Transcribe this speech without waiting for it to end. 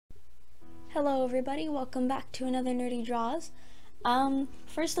Hello everybody, welcome back to another Nerdy Draws.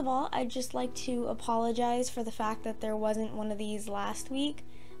 First of all, I'd just like to apologize for the fact that there wasn't one of these last week.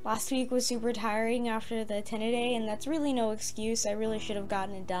 Last week was super tiring after the 10-a-day, and that's really no excuse. I really should have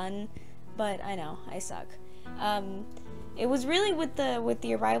gotten it done, but I know, I suck. It was really with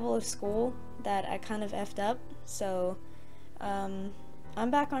the arrival of school that I kind of effed up, so I'm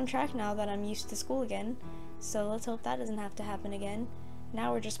back on track now that I'm used to school again, so let's hope that doesn't have to happen again.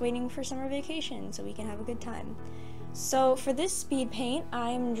 Now we're just waiting for summer vacation so we can have a good time. So for this speed paint,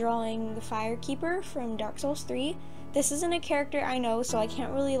 I'm drawing the Firekeeper from Dark Souls 3. This isn't a character I know, so I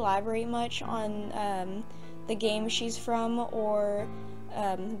can't really elaborate much on the game she's from or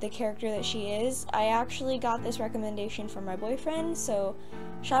the character that she is. I actually got this recommendation from my boyfriend, so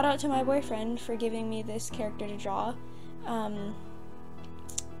shout out to my boyfriend for giving me this character to draw.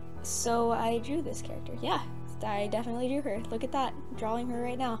 So I drew this character, yeah. I definitely drew her. Look at that, drawing her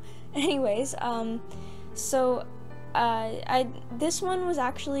right now. Anyways, this one was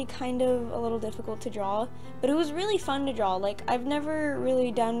actually kind of a little difficult to draw, but it was really fun to draw. Like, I've never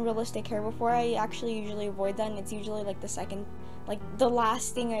really done realistic hair before. I actually usually avoid that, and it's usually like the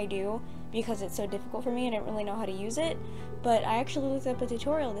last thing I do because it's so difficult for me and I don't really know how to use it. But I actually looked up a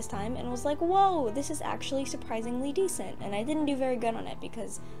tutorial this time and was like, whoa, this is actually surprisingly decent. And I didn't do very good on it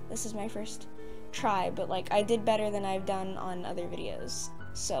because this is my first try, but like I did better than I've done on other videos,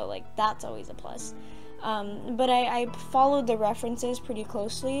 so like that's always a plus. But I followed the references pretty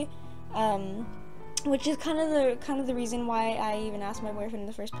closely, which is kind of the reason why I even asked my boyfriend in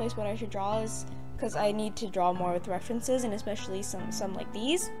the first place what I should draw, is because I need to draw more with references, and especially some like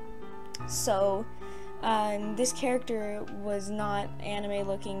these. So this character was not anime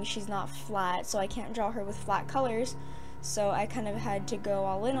looking, she's not flat, so I can't draw her with flat colors. So I kind of had to go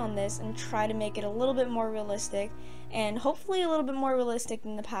all in on this and try to make it a little bit more realistic, and hopefully a little bit more realistic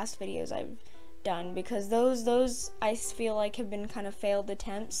than the past videos I've done, because those I feel like have been kind of failed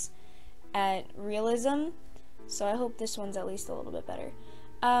attempts at realism. So I hope this one's at least a little bit better.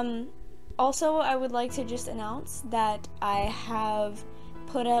 Also, I would like to just announce that I have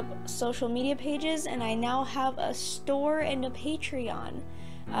put up social media pages, and I now have a store and a Patreon.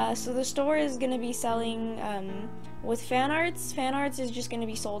 So the store is going to be selling with fan arts. Fan arts is just going to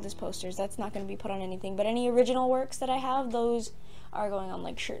be sold as posters. That's not going to be put on anything. But any original works that I have, those are going on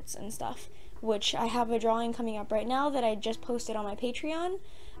like shirts and stuff, which I have a drawing coming up right now that I just posted on my Patreon.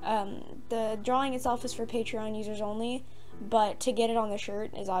 The drawing itself is for Patreon users only, but to get it on the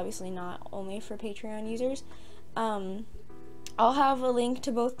shirt is obviously not only for Patreon users. I'll have a link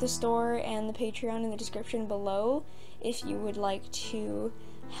to both the store and the Patreon in the description below if you would like to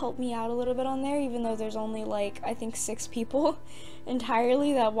help me out a little bit on there, even though there's only like I think 6 people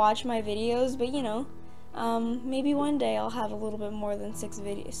entirely that watch my videos. But you know, maybe one day I'll have a little bit more than 6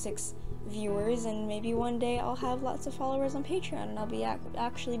 viewers, and maybe one day I'll have lots of followers on Patreon, and I'll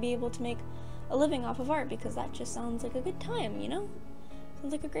actually be able to make a living off of art, because that just sounds like a good time, you know?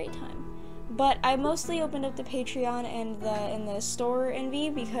 Sounds like a great time. But I mostly opened up the Patreon and the store envy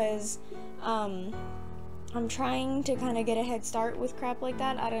because I'm trying to kind of get a head start with crap like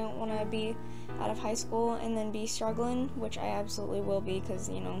that. I don't want to be out of high school and then be struggling, which I absolutely will be, because,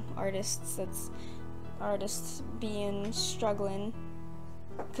 you know, artists being struggling,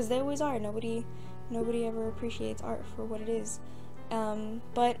 because they always are. Nobody ever appreciates art for what it is.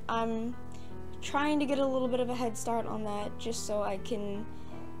 But I'm trying to get a little bit of a head start on that, just so I can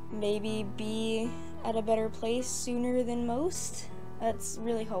maybe be at a better place sooner than most. That's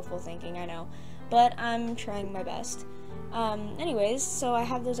really hopeful thinking, I know, but I'm trying my best. Anyways, so I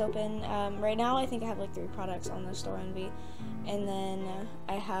have those open. Right now I think I have like 3 products on the store envy, and then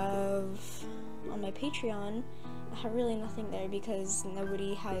I have on my Patreon, I have really nothing there because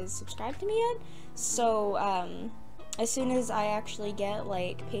nobody has subscribed to me yet. So as soon as I actually get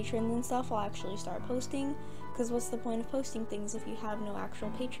like patrons and stuff, I'll actually start posting, because what's the point of posting things if you have no actual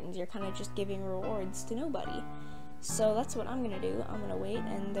patrons? You're kind of just giving rewards to nobody. So that's what I'm gonna do. I'm gonna wait,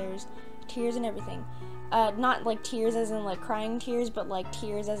 and there's tears and everything. Not like tears as in like crying tears, but like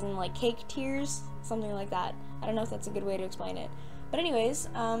tears as in like cake tears, something like that. I don't know if that's a good way to explain it. But anyways,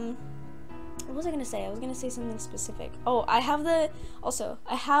 what was I gonna say? I was gonna say something specific. Oh, I have the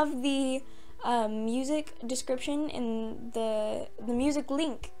music description in the music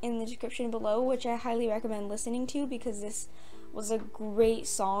link in the description below, which I highly recommend listening to, because this was a great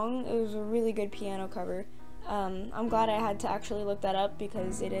song. It was a really good piano cover. I'm glad I had to actually look that up,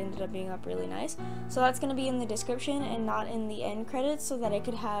 because it ended up being up really nice. So that's going to be in the description and not in the end credits, so that I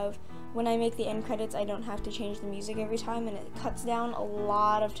could have, when I make the end credits, I don't have to change the music every time, and it cuts down a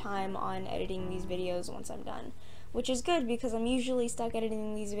lot of time on editing these videos once I'm done, which is good because I'm usually stuck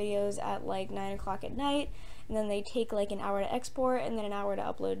editing these videos at like 9 o'clock at night, and then they take like an hour to export and then an hour to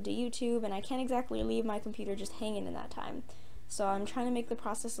upload to YouTube, and I can't exactly leave my computer just hanging in that time. So I'm trying to make the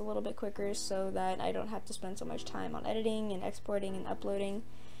process a little bit quicker so that I don't have to spend so much time on editing and exporting and uploading.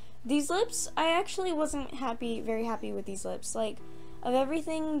 These lips, I actually wasn't very happy with these lips. Like, of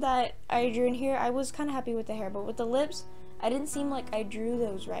everything that I drew in here, I was kind of happy with the hair, but with the lips, I didn't seem like I drew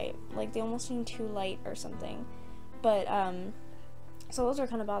those right. Like, they almost seemed too light or something. But, so those are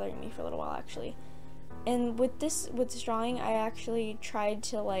kind of bothering me for a little while, actually. And with this drawing, I actually tried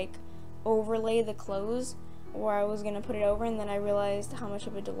to, like, overlay the clothes where I was going to put it over, and then I realized how much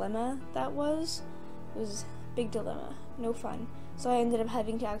of a dilemma that was. It was a big dilemma. No fun. So I ended up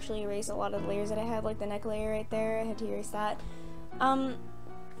having to actually erase a lot of the layers that I had, like the neck layer right there. I had to erase that.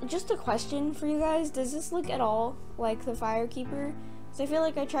 Just a question for you guys. Does this look at all like the Firekeeper? Because I feel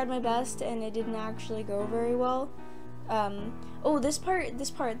like I tried my best and it didn't actually go very well. Oh, this part,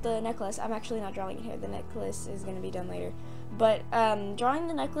 the necklace, I'm actually not drawing it here. The necklace is going to be done later. But, drawing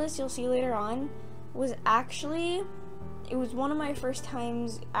the necklace, you'll see later on, was actually, it was one of my first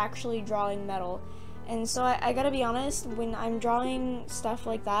times actually drawing metal. And so I gotta be honest, when I'm drawing stuff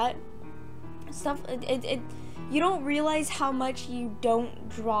like that, you don't realize how much you don't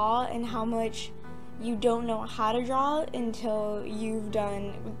draw and how much you don't know how to draw until you've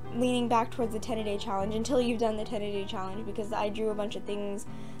done, leaning back towards the 10-a-day challenge, until you've done the 10-a-day challenge, because I drew a bunch of things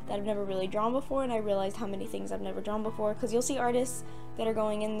that I've never really drawn before, and I realized how many things I've never drawn before, because you'll see artists that are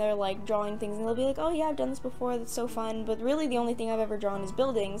going in there like drawing things and they'll be like, oh yeah, I've done this before, that's so fun, but really the only thing I've ever drawn is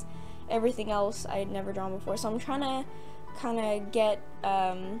buildings. Everything else I had never drawn before, so I'm trying to kind of get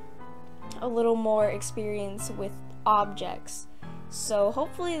a little more experience with objects. So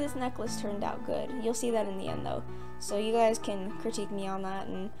hopefully this necklace turned out good. You'll see that in the end though, so you guys can critique me on that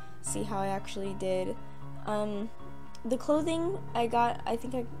and see how I actually did. The clothing I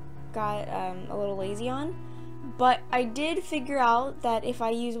think I got a little lazy on, but I did figure out that if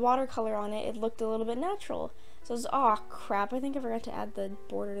I use watercolor on it, it looked a little bit natural. So it's, oh crap, I think I forgot to add the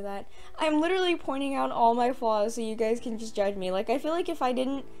border to that. I'm literally pointing out all my flaws so you guys can just judge me. Like, I feel like if I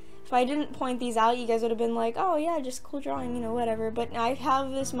didn't point these out, you guys would have been like, oh yeah, just cool drawing, you know, whatever. But I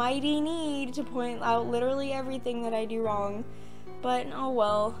have this mighty need to point out literally everything that I do wrong. But oh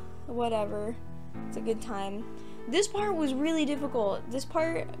well, whatever. It's a good time. This part was really difficult. This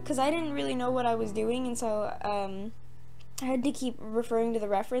part, because I didn't really know what I was doing, and so I had to keep referring to the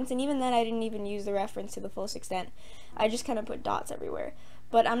reference, and even then I didn't even use the reference to the fullest extent. I just kind of put dots everywhere.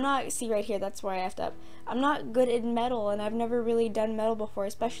 But I'm not, see right here, that's where I effed up. I'm not good at metal, and I've never really done metal before,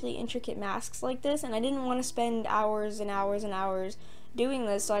 especially intricate masks like this, and I didn't want to spend hours and hours and hours doing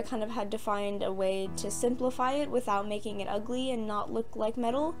this, so I kind of had to find a way to simplify it without making it ugly and not look like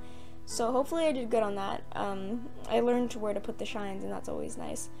metal. So hopefully I did good on that. I learned where to put the shines, and that's always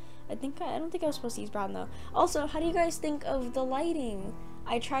nice. I don't think I was supposed to use brown though. Also, how do you guys think of the lighting?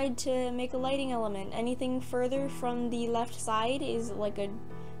 I tried to make a lighting element. Anything further from the left side is like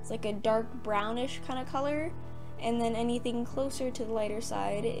a dark brownish kind of color, and then anything closer to the lighter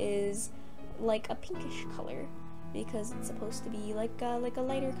side is like a pinkish color, because it's supposed to be like a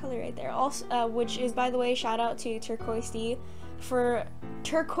lighter color right there. Also, which is, by the way, shout out to Turquoise Tea for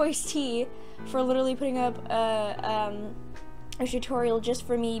literally putting up a tutorial just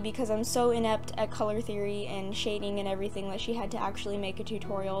for me, because I'm so inept at color theory and shading and everything that she had to actually make a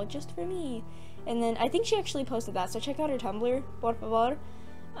tutorial just for me. And then I think she actually posted that, so check out her Tumblr, por favor.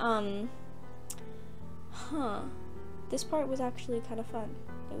 This part was actually kind of fun.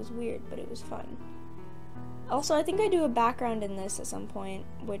 It was weird, but it was fun. Also, I think I do a background in this at some point,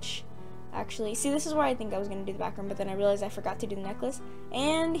 which actually, see, this is where I think I was going to do the background, but then I realized I forgot to do the necklace.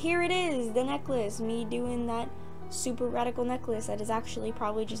 And here it is, the necklace, me doing that super radical necklace that is actually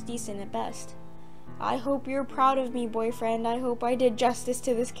probably just decent at best. I hope you're proud of me, boyfriend. I hope I did justice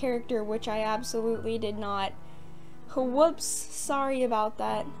to this character, which I absolutely did not. Whoops, sorry about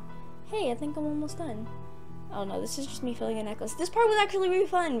that. Hey, I think I'm almost done. Oh no, this is just me filling a necklace. This part was actually really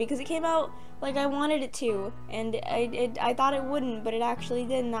fun because it came out like I wanted it to, and I thought it wouldn't, but it actually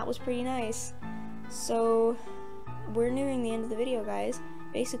did, and that was pretty nice. So we're nearing the end of the video, guys.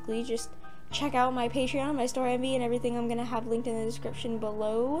 Basically, just check out my Patreon, my Story MV, and everything I'm gonna have linked in the description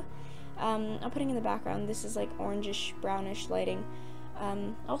below. I'm putting in the background, this is like orangish, brownish lighting.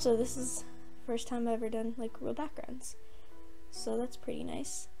 Also, this is the first time I've ever done like real backgrounds, so that's pretty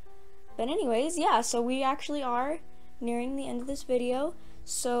nice. But anyways, yeah, so we actually are nearing the end of this video,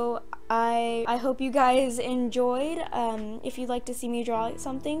 so I hope you guys enjoyed. If you'd like to see me draw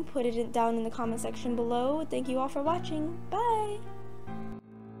something, put it down in the comment section below. Thank you all for watching. Bye!